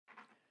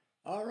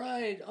All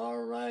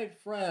right,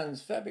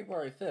 friends.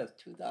 February 5th,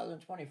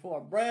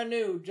 2024. Brand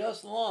new,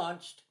 just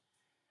launched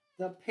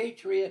the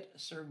Patriot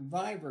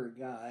Survivor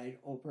Guide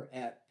over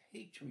at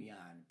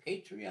Patreon.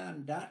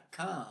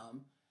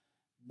 Patreon.com/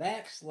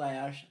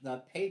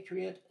 the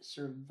Patriot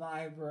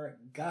Survivor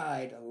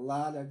Guide. A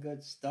lot of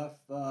good stuff.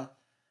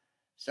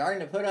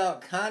 Starting to put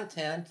out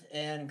content,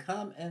 and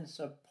come and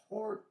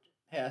support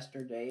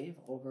Pastor Dave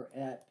over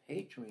at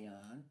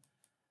Patreon.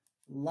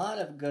 A lot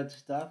of good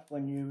stuff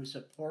when you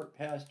support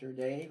Pastor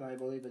Dave. I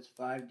believe it's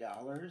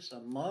 $5 a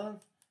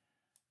month.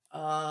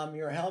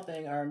 You're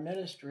helping our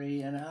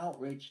ministry and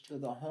outreach to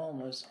the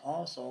homeless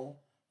also,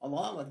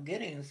 along with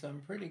getting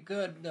some pretty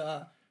good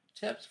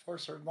tips for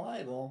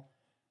survival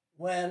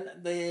when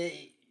the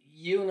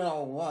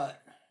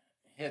you-know-what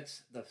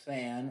hits the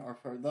fan, or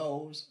for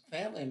those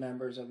family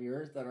members of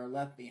yours that are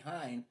left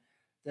behind.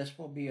 This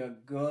will be a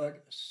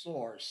good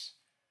source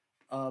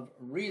of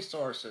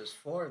resources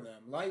for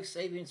them.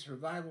 Life-saving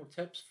survival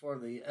tips for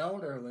the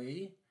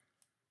elderly.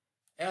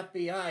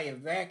 FBI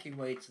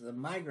evacuates the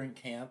migrant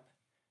camp.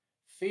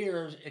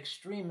 Fears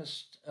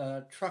extremist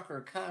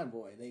trucker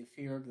convoy. They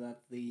feared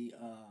that the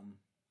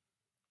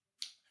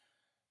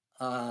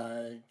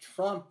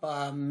Trump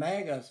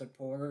MAGA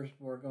supporters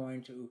were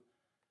going to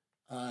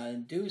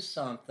do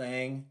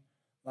something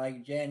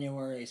like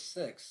January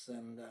 6th,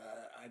 and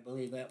I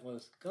believe that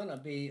was going to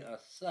be a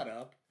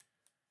setup.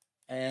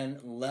 And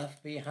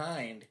left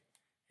behind.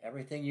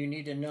 Everything you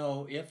need to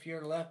know if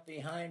you're left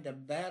behind to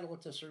battle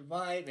to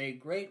survive a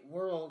great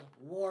world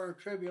war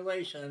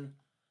tribulation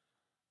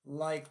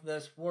like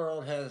this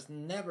world has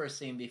never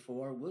seen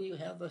before. Will you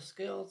have the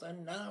skills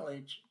and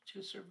knowledge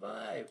to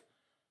survive?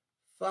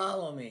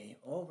 Follow me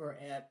over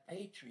at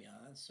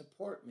Patreon.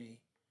 Support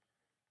me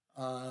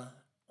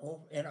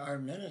in our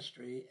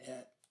ministry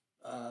at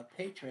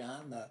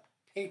Patreon, the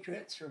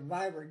Patriot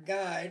Survivor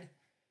Guide.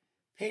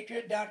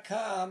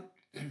 Patriot.com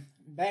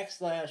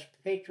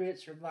 / Patriot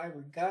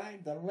Survivor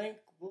Guide. The link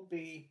will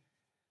be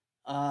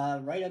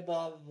right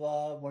above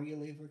where you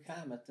leave your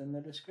comment in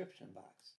the description box.